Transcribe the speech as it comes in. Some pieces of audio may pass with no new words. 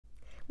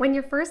When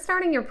you're first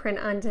starting your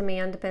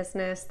print-on-demand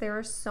business, there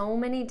are so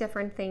many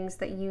different things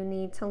that you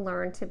need to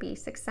learn to be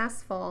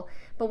successful,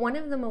 but one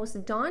of the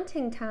most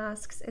daunting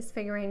tasks is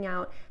figuring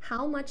out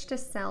how much to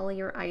sell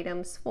your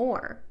items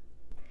for.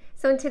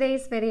 So in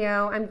today's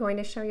video, I'm going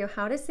to show you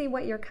how to see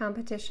what your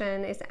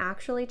competition is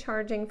actually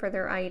charging for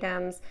their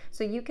items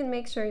so you can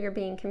make sure you're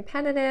being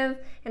competitive,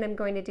 and I'm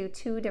going to do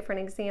two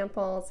different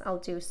examples. I'll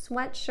do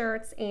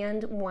sweatshirts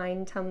and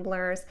wine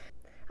tumblers.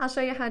 I'll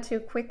show you how to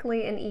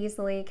quickly and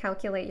easily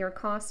calculate your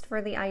cost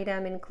for the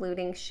item,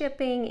 including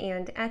shipping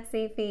and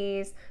Etsy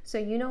fees, so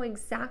you know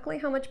exactly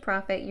how much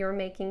profit you're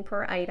making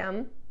per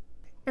item.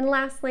 And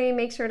lastly,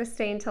 make sure to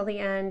stay until the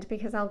end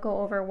because I'll go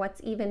over what's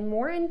even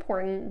more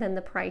important than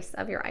the price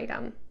of your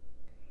item.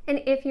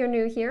 And if you're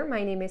new here,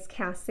 my name is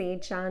Cassie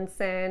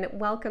Johnson.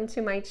 Welcome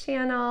to my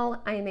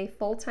channel. I am a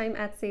full-time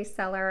Etsy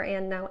seller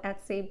and now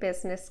Etsy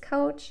business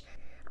coach,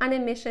 on a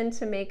mission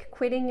to make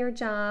quitting your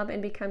job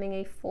and becoming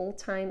a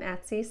full-time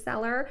Etsy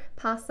seller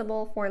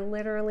possible for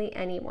literally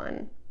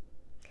anyone.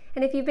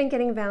 And if you've been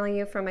getting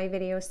value from my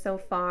videos so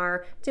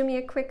far, do me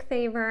a quick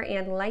favor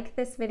and like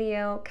this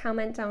video,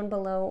 comment down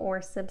below,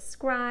 or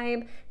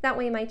subscribe. That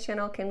way my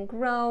channel can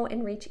grow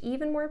and reach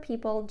even more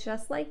people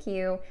just like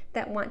you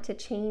that want to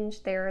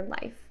change their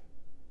life.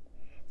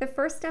 The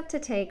first step to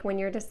take when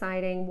you're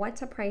deciding what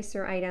to price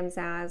your items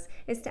as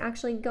is to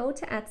actually go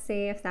to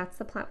Etsy, if that's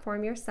the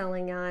platform you're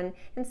selling on,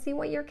 and see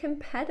what your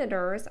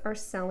competitors are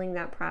selling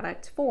that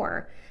product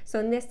for. So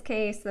in this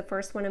case, the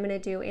first one I'm going to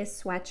do is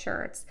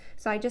sweatshirts.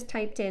 So I just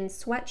typed in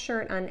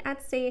sweatshirt on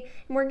Etsy,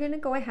 and we're going to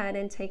go ahead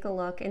and take a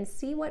look and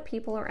see what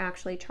people are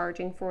actually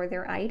charging for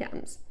their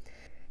items.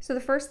 So the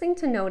first thing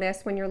to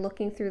notice when you're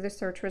looking through the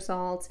search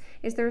results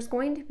is there's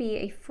going to be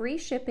a free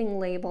shipping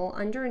label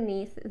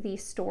underneath the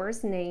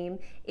store's name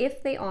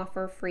if they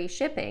offer free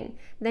shipping.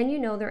 Then you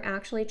know they're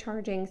actually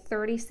charging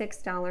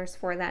 $36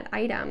 for that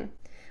item.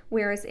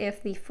 Whereas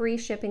if the free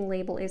shipping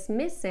label is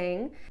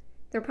missing,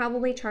 they're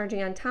probably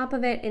charging on top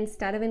of it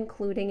instead of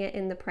including it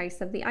in the price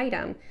of the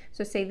item.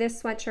 So say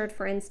this sweatshirt,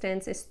 for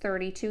instance, is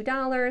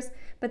 $32,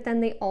 but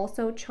then they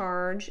also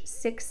charge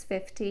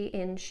 $6.50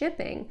 in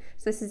shipping.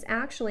 So this is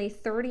actually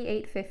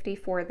 $38.50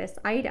 for this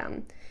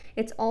item.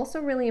 It's also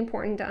really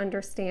important to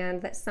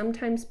understand that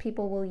sometimes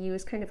people will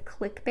use kind of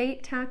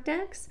clickbait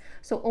tactics.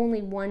 So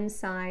only one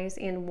size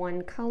and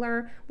one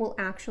color will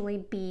actually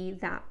be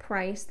that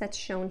price that's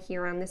shown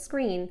here on the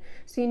screen.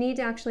 So you need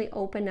to actually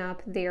open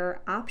up their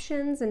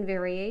options and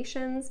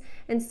variations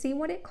and see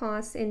what it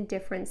costs in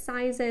different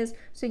sizes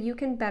so you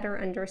can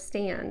better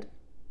understand.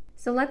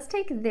 So let's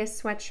take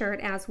this sweatshirt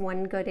as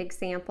one good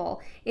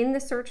example. In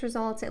the search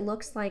results, it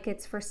looks like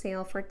it's for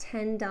sale for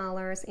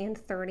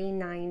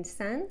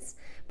 $10.39.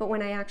 But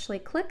when I actually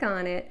click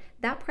on it,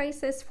 that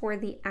price is for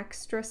the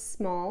extra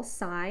small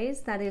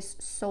size that is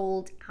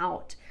sold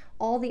out.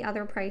 All the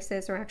other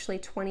prices are actually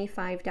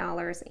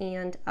 $25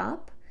 and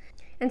up.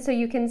 And so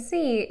you can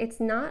see it's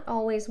not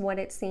always what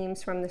it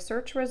seems from the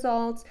search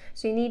results.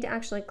 So you need to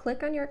actually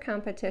click on your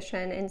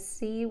competition and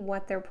see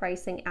what their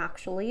pricing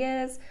actually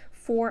is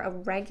for a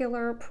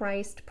regular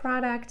priced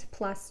product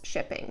plus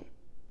shipping.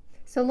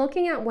 So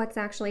looking at what's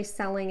actually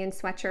selling in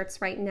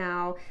sweatshirts right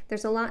now,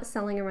 there's a lot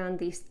selling around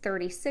the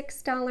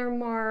 $36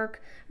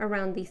 mark,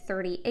 around the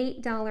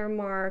 $38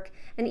 mark,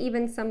 and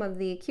even some of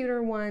the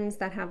cuter ones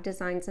that have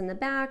designs in the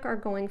back are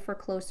going for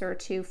closer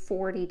to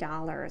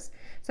 $40.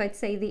 So I'd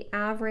say the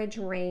average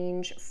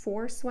range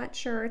for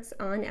sweatshirts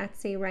on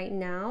Etsy right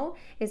now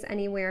is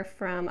anywhere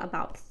from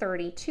about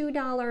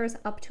 $32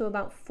 up to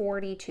about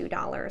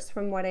 $42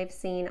 from what I've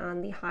seen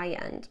on the high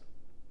end.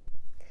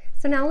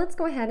 So now let's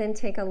go ahead and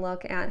take a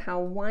look at how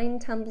wine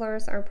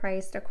tumblers are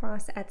priced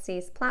across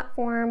Etsy's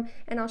platform,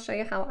 and I'll show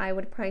you how I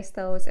would price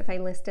those if I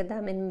listed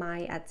them in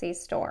my Etsy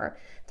store.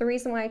 The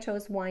reason why I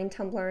chose wine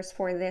tumblers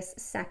for this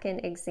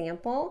second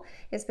example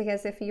is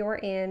because if you're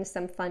in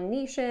some fun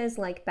niches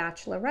like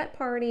bachelorette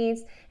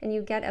parties and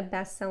you get a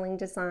best-selling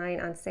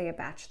design on, say, a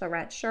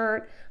bachelorette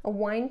shirt, a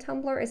wine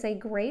tumbler is a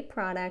great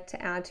product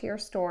to add to your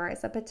store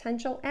as a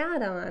potential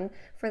add-on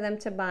for them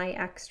to buy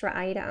extra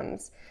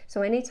items.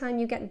 So anytime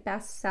you get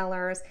bestsellers,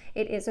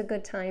 it is a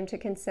good time to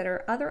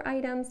consider other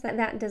items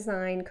that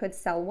design could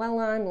sell well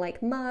on,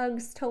 like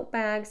mugs, tote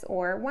bags,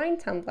 or wine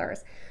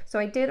tumblers. So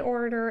I did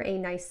order a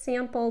nice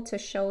sample to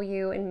show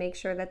you and make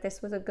sure that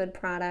this was a good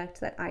product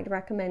that I'd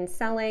recommend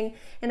selling.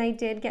 And I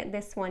did get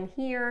this one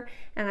here,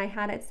 and I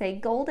had it say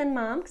Golden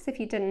Mom, because if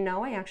you didn't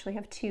know, I actually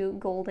have two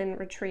golden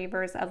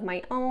retrievers of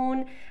my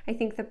own. I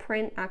think the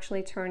print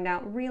actually turned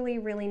out really,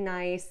 really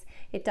nice.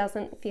 It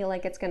doesn't feel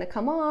like it's going to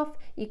come off.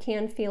 You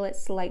can feel it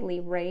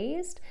slightly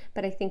raised,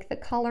 but I think the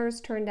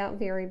colors turned out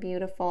very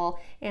beautiful,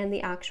 and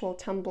the actual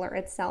tumbler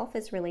itself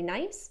is really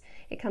nice.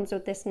 It comes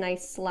with this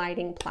nice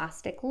sliding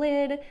plastic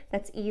lid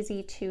that's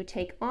easy to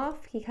take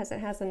off because it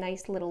has a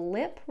nice little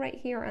lip right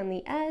here on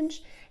the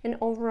edge. And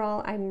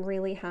overall, I'm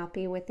really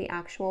happy with the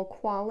actual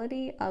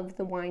quality of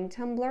the wine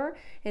tumbler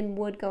and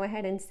would go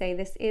ahead and say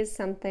this is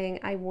something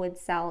I would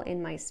sell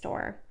in my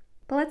store.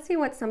 But let's see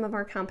what some of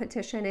our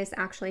competition is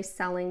actually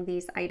selling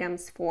these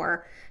items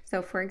for.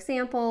 So for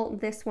example,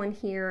 this one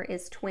here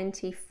is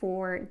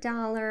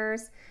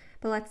 $24,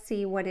 but let's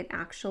see what it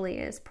actually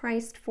is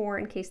priced for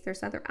in case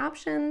there's other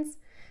options.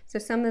 So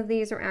some of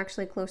these are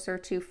actually closer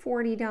to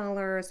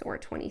 $40 or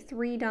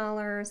 $23,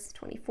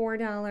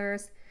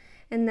 $24.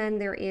 And then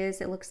there is,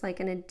 it looks like,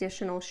 an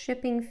additional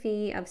shipping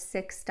fee of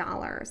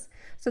 $6.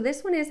 So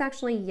this one is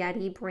actually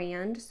Yeti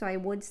brand, so I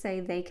would say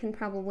they can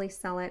probably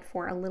sell it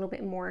for a little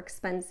bit more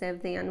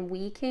expensive than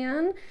we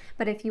can.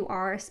 But if you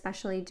are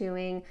especially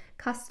doing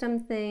custom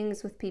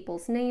things with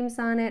people's names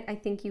on it, I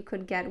think you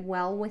could get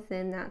well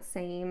within that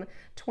same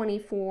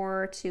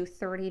 $24 to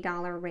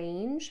 $30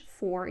 range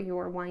for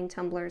your wine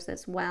tumblers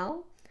as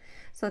well.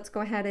 So let's go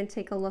ahead and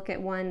take a look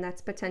at one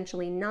that's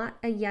potentially not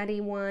a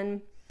Yeti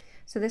one.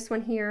 So this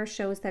one here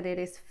shows that it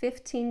is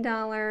 $15.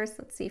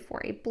 Let's see, for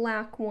a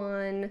black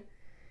one,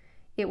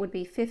 it would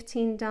be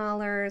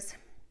 $15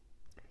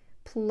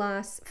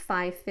 plus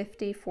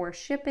 $5.50 for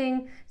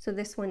shipping. So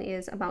this one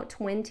is about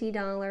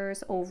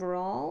 $20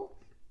 overall.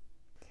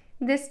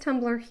 This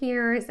tumbler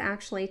here is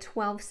actually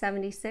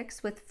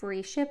 $12.76 with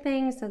free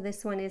shipping. So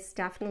this one is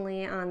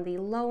definitely on the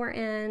lower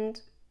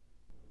end.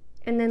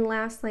 And then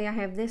lastly, I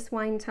have this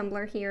wine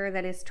tumbler here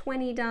that is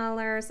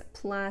 $20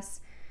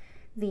 plus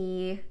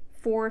the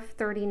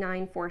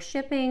 $4.39 for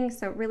shipping.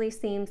 So it really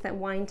seems that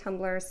wine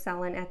tumblers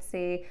sell on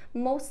Etsy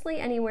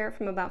mostly anywhere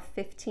from about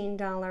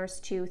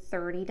 $15 to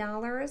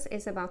 $30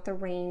 is about the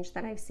range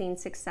that I've seen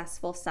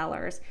successful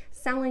sellers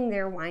selling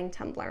their wine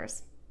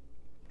tumblers.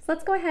 So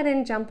let's go ahead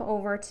and jump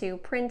over to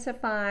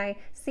Printify,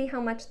 see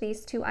how much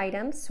these two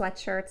items,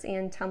 sweatshirts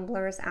and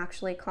tumblers,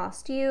 actually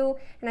cost you,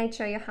 and I'd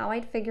show you how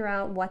I'd figure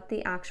out what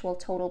the actual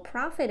total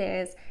profit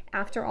is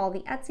after all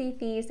the Etsy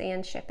fees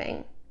and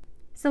shipping.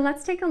 So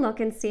let's take a look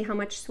and see how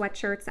much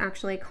sweatshirts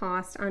actually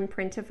cost on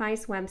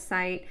Printify's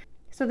website.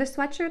 So the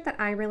sweatshirt that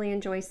I really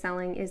enjoy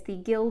selling is the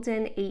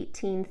Gildan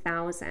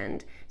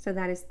 18,000. So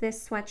that is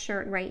this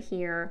sweatshirt right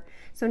here.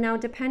 So now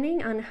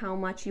depending on how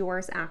much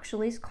yours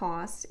actually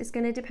costs is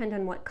going to depend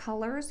on what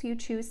colors you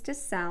choose to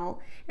sell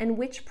and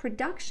which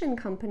production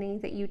company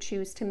that you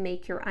choose to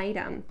make your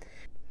item.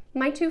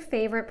 My two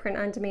favorite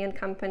print-on-demand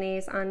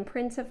companies on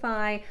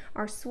Printify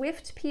are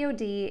Swift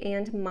POD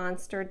and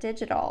Monster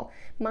Digital.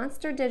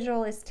 Monster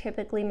Digital is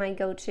typically my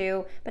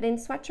go-to, but in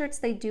sweatshirts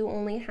they do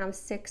only have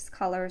 6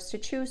 colors to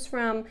choose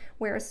from,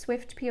 whereas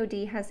Swift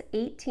POD has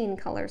 18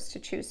 colors to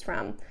choose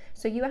from.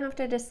 So you have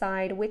to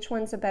decide which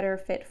one's a better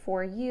fit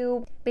for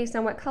you based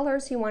on what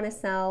colors you want to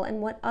sell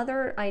and what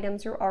other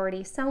items you're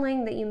already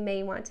selling that you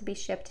may want to be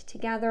shipped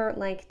together,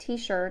 like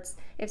t-shirts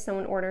if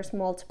someone orders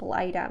multiple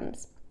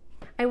items.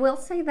 I will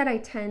say that I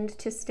tend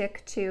to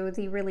stick to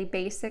the really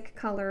basic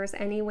colors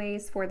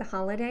anyways for the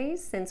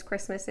holidays, since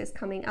Christmas is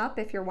coming up.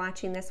 If you're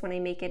watching this when I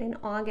make it in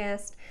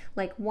August,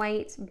 like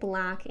white,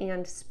 black,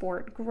 and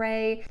sport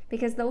gray,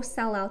 because those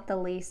sell out the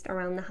least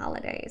around the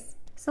holidays.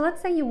 So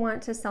let's say you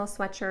want to sell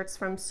sweatshirts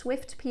from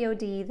Swift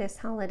POD this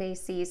holiday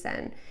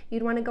season.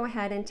 You'd want to go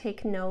ahead and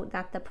take note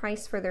that the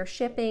price for their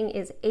shipping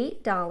is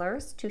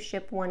 $8 to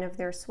ship one of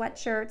their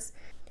sweatshirts.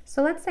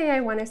 So let's say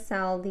I want to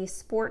sell the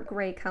sport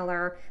gray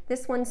color.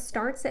 This one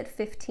starts at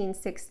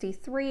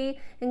 $15.63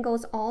 and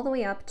goes all the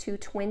way up to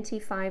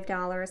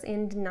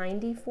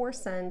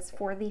 $25.94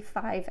 for the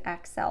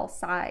 5XL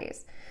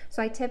size.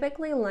 So I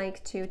typically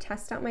like to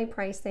test out my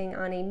pricing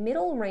on a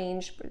middle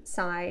range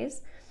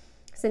size,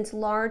 since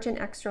large and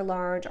extra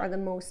large are the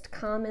most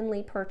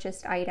commonly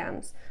purchased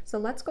items. So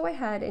let's go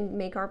ahead and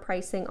make our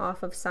pricing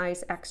off of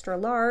size extra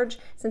large,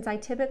 since I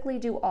typically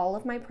do all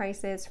of my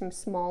prices from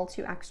small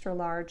to extra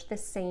large the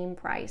same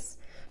price.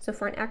 So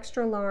for an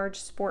extra large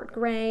sport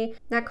gray,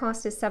 that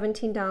cost is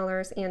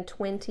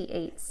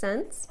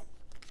 $17.28.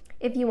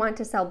 If you want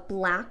to sell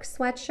black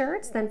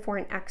sweatshirts, then for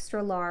an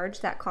extra large,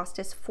 that cost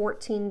is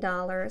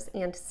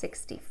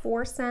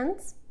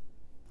 $14.64.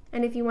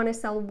 And if you want to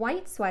sell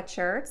white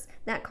sweatshirts,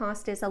 that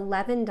cost is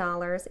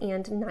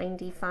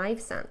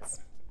 $11.95.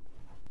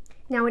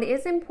 Now it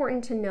is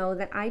important to know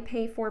that I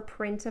pay for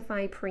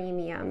Printify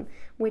Premium,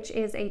 which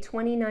is a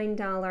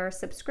 $29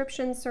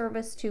 subscription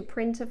service to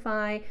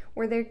Printify,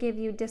 where they give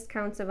you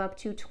discounts of up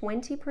to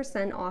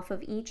 20% off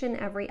of each and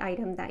every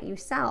item that you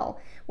sell,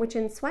 which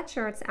in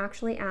sweatshirts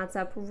actually adds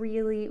up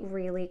really,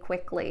 really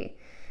quickly.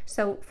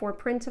 So for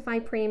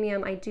Printify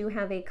Premium, I do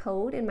have a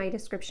code in my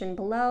description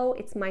below.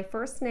 It's my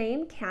first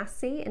name,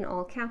 Cassie, in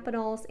all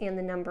capitals, and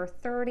the number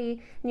 30,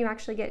 and you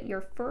actually get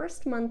your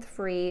first month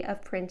free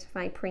of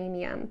Printify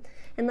Premium.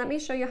 And let me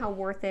show you how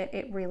worth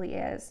it really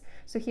is.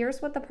 So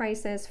here's what the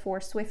prices for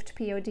Swift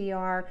POD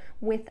are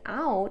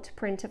without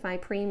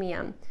Printify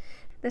Premium.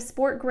 The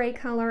sport gray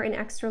color in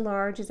extra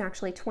large is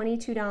actually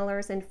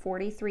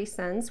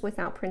 $22.43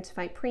 without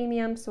Printify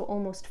Premium, so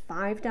almost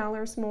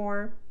 $5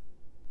 more.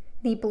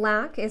 The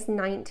black is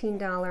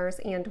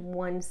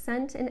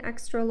 $19.01 in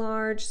extra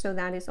large, so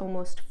that is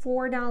almost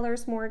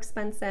 $4 more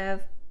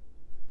expensive.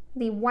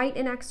 The white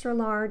and extra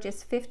large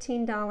is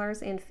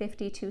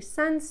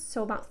 $15.52,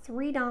 so about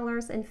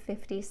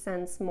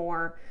 $3.50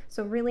 more.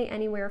 So really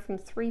anywhere from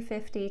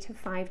 $3.50 to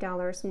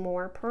 $5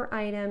 more per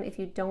item if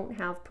you don't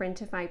have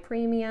Printify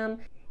Premium.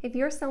 If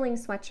you're selling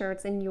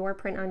sweatshirts in your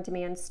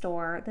print-on-demand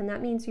store, then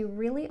that means you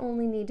really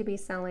only need to be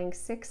selling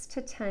 6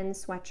 to 10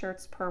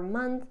 sweatshirts per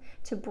month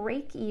to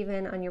break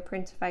even on your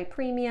Printify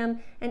Premium,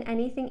 and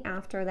anything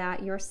after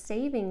that, you're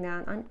saving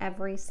that on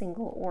every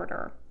single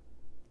order.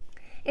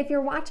 If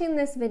you're watching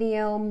this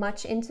video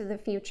much into the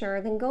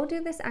future, then go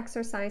do this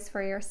exercise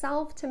for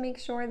yourself to make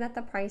sure that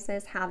the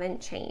prices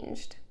haven't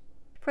changed.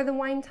 For the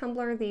wine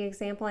tumbler, the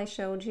example I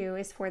showed you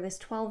is for this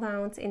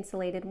 12-ounce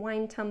insulated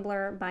wine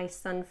tumbler by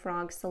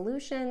Sunfrog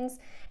Solutions,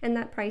 and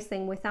that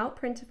pricing without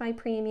Printify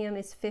Premium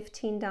is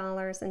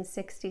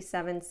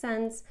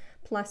 $15.67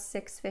 plus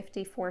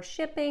 $6.50 for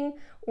shipping,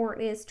 or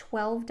it is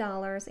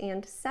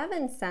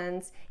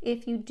 $12.07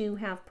 if you do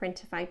have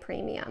Printify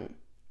Premium.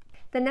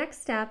 The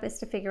next step is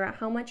to figure out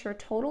how much your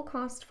total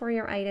cost for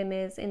your item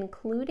is,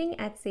 including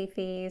Etsy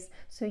fees,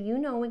 so you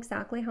know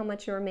exactly how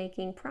much you're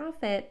making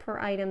profit per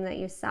item that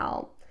you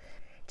sell.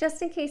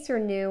 Just in case you're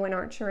new and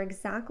aren't sure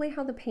exactly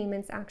how the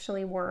payments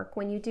actually work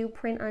when you do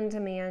print on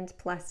demand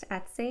plus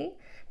Etsy,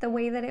 the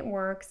way that it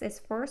works is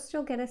first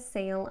you'll get a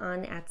sale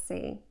on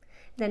Etsy.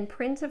 Then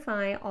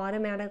Printify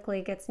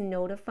automatically gets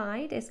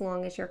notified, as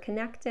long as you're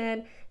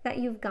connected, that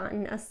you've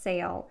gotten a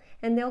sale,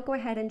 and they'll go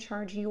ahead and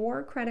charge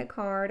your credit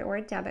card or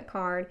a debit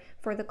card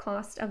for the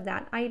cost of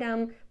that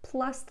item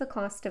plus the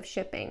cost of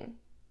shipping.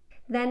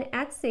 Then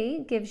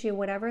Etsy gives you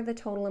whatever the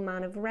total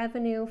amount of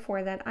revenue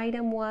for that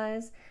item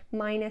was,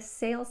 minus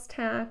sales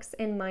tax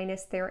and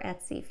minus their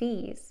Etsy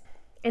fees.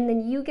 And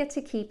then you get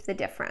to keep the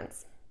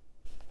difference.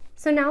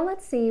 So now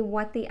let's see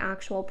what the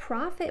actual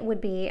profit would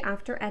be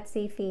after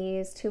Etsy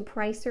fees to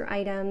price your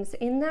items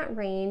in that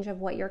range of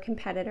what your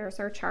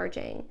competitors are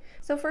charging.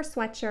 So for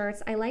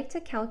sweatshirts, I like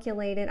to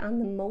calculate it on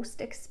the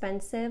most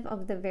expensive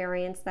of the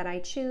variants that I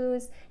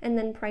choose, and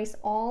then price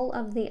all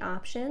of the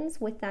options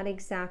with that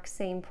exact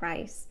same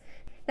price.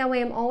 That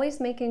way I'm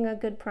always making a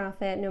good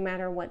profit no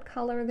matter what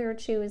color they're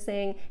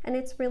choosing, and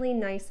it's really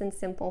nice and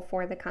simple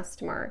for the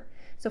customer.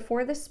 So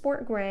for the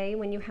sport gray,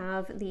 when you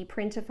have the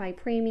Printify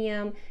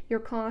Premium, your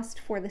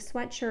cost for the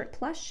sweatshirt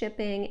plus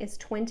shipping is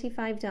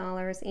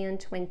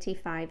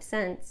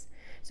 $25.25.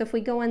 So if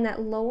we go in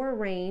that lower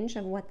range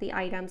of what the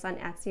items on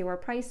Etsy were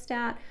priced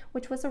at,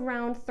 which was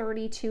around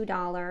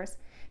 $32,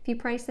 if you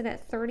price it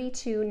at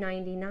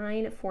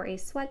 $32.99 for a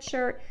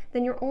sweatshirt,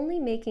 then you're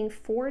only making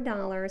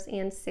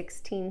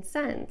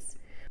 $4.16.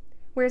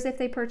 Whereas if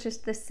they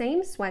purchased the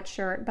same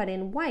sweatshirt but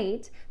in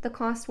white, the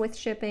cost with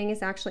shipping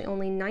is actually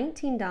only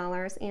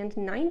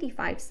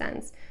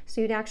 $19.95.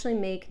 So you'd actually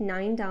make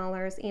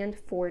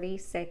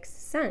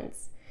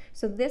 $9.46.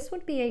 So this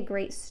would be a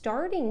great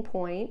starting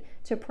point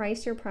to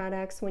price your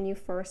products when you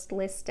first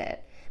list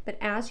it. But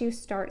as you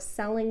start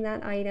selling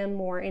that item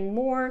more and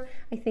more,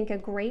 I think a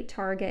great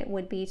target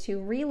would be to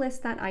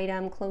relist that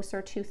item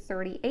closer to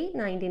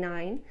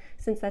 $38.99,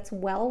 since that's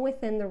well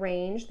within the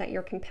range that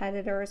your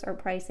competitors are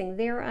pricing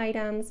their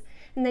items.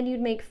 And then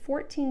you'd make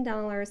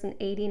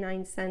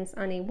 $14.89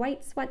 on a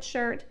white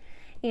sweatshirt,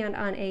 and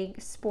on a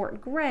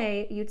sport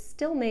gray, you'd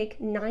still make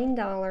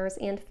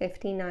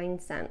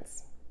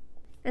 $9.59.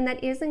 And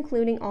that is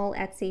including all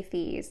Etsy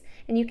fees.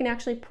 And you can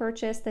actually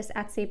purchase this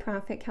Etsy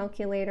profit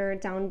calculator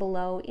down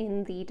below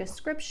in the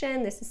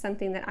description. This is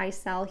something that I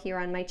sell here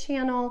on my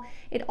channel.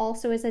 It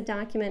also is a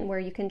document where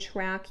you can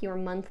track your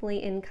monthly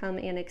income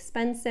and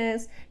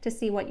expenses to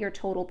see what your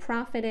total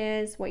profit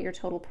is, what your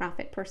total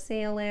profit per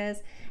sale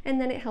is,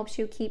 and then it helps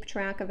you keep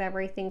track of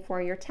everything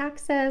for your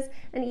taxes,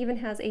 and even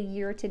has a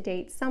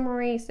year-to-date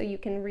summary so you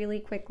can really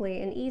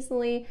quickly and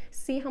easily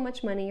see how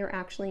much money you're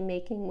actually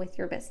making with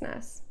your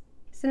business.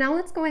 So now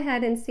let's go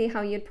ahead and see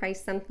how you'd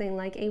price something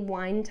like a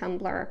wine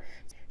tumbler.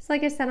 So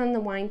like I said, on the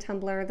wine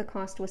tumbler, the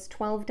cost was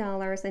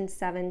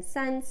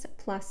 $12.07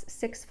 plus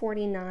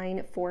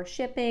 $6.49 for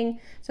shipping.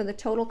 So the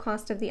total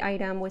cost of the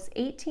item was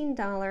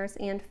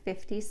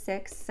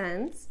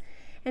 $18.56.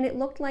 And it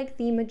looked like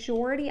the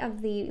majority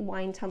of the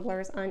wine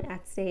tumblers on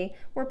Etsy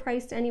were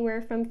priced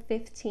anywhere from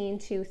 $15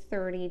 to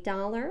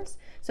 $30.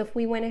 So if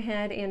we went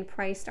ahead and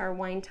priced our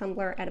wine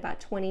tumbler at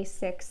about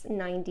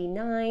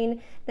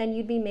 $26.99, then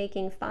you'd be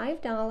making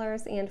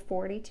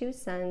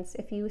 $5.42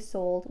 if you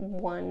sold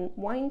one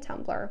wine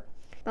tumbler.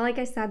 But like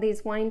I said,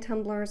 these wine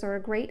tumblers are a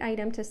great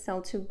item to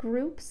sell to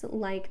groups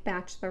like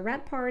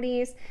bachelorette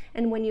parties,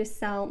 and when you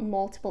sell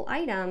multiple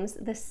items,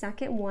 the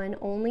second one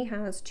only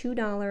has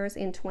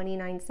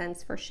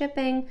 $2.29 for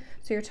shipping,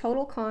 so your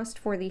total cost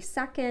for the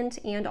second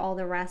and all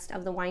the rest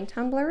of the wine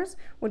tumblers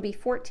would be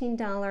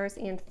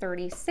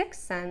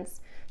 $14.36.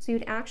 So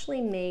you'd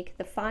actually make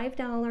the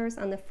 $5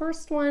 on the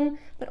first one,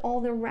 but all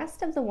the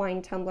rest of the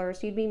wine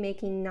tumblers, you'd be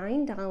making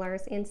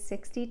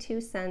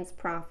 $9.62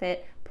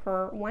 profit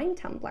per wine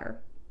tumbler.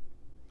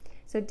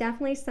 So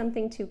definitely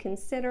something to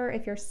consider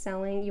if you're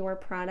selling your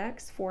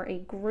products for a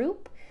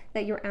group,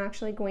 that you're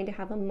actually going to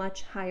have a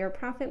much higher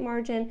profit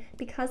margin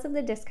because of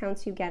the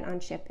discounts you get on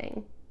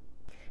shipping.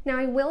 Now,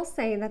 I will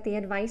say that the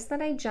advice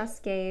that I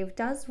just gave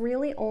does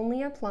really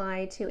only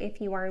apply to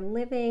if you are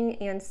living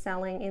and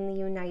selling in the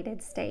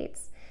United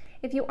States.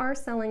 If you are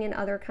selling in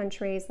other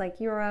countries like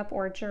Europe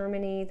or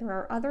Germany, there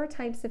are other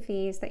types of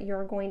fees that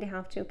you're going to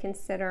have to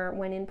consider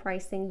when in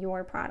pricing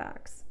your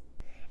products.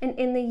 And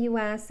in the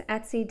US,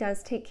 Etsy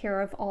does take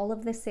care of all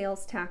of the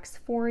sales tax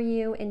for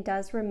you and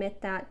does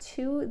remit that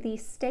to the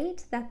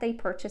state that they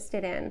purchased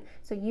it in.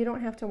 So you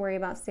don't have to worry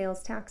about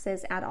sales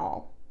taxes at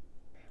all.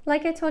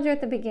 Like I told you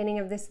at the beginning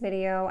of this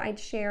video, I'd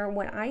share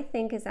what I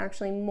think is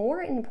actually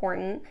more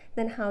important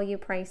than how you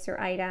price your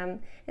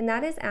item, and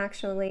that is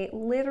actually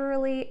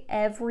literally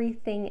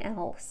everything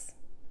else.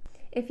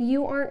 If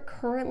you aren't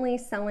currently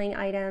selling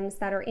items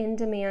that are in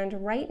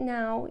demand right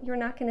now, you're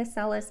not going to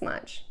sell as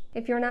much.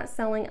 If you're not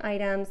selling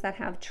items that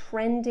have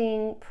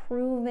trending,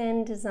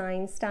 proven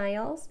design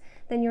styles,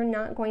 then you're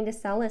not going to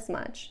sell as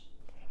much.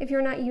 If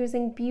you're not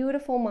using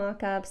beautiful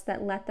mock-ups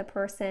that let the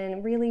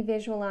person really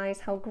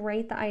visualize how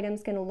great the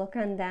item's going to look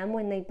on them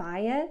when they buy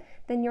it,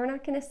 then you're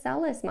not going to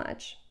sell as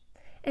much.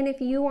 And if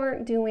you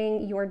aren't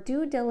doing your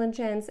due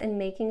diligence and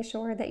making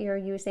sure that you're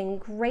using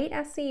great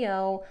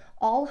SEO,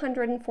 all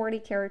 140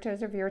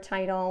 characters of your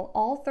title,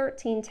 all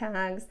 13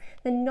 tags,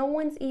 then no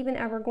one's even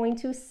ever going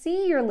to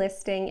see your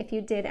listing if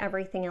you did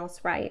everything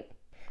else right.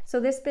 So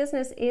this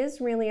business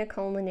is really a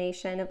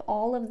culmination of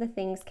all of the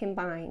things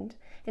combined.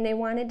 And I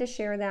wanted to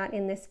share that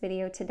in this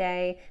video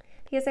today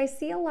because I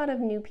see a lot of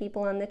new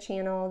people on the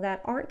channel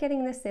that aren't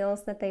getting the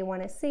sales that they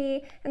want to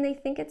see, and they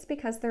think it's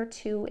because they're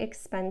too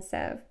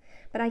expensive.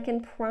 But I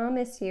can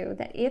promise you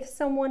that if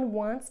someone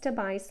wants to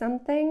buy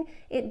something,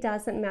 it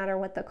doesn't matter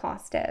what the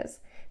cost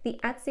is. The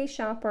Etsy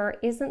shopper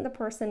isn't the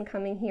person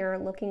coming here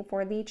looking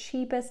for the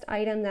cheapest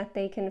item that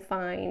they can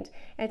find.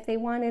 If they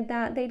wanted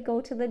that, they'd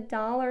go to the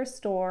dollar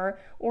store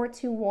or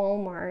to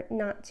Walmart,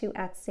 not to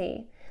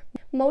Etsy.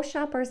 Most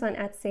shoppers on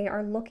Etsy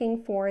are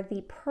looking for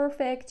the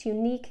perfect,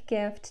 unique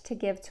gift to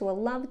give to a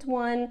loved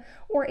one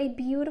or a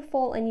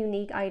beautiful and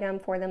unique item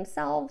for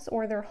themselves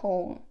or their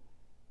home.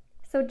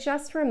 So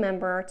just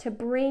remember to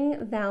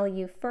bring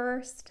value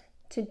first,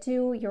 to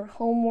do your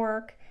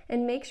homework,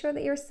 and make sure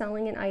that you're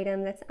selling an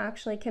item that's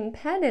actually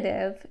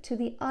competitive to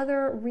the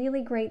other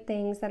really great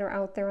things that are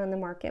out there on the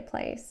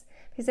marketplace.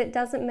 Because it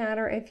doesn't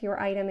matter if your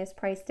item is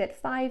priced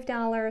at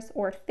 $5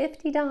 or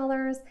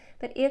 $50,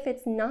 but if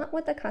it's not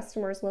what the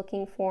customer is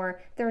looking for,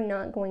 they're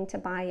not going to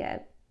buy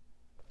it.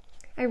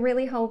 I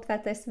really hope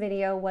that this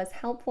video was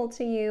helpful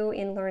to you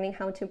in learning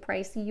how to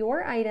price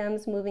your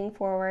items moving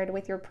forward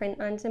with your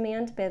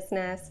print-on-demand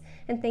business.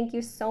 And thank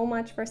you so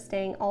much for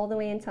staying all the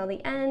way until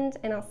the end,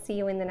 and I'll see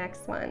you in the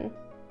next one.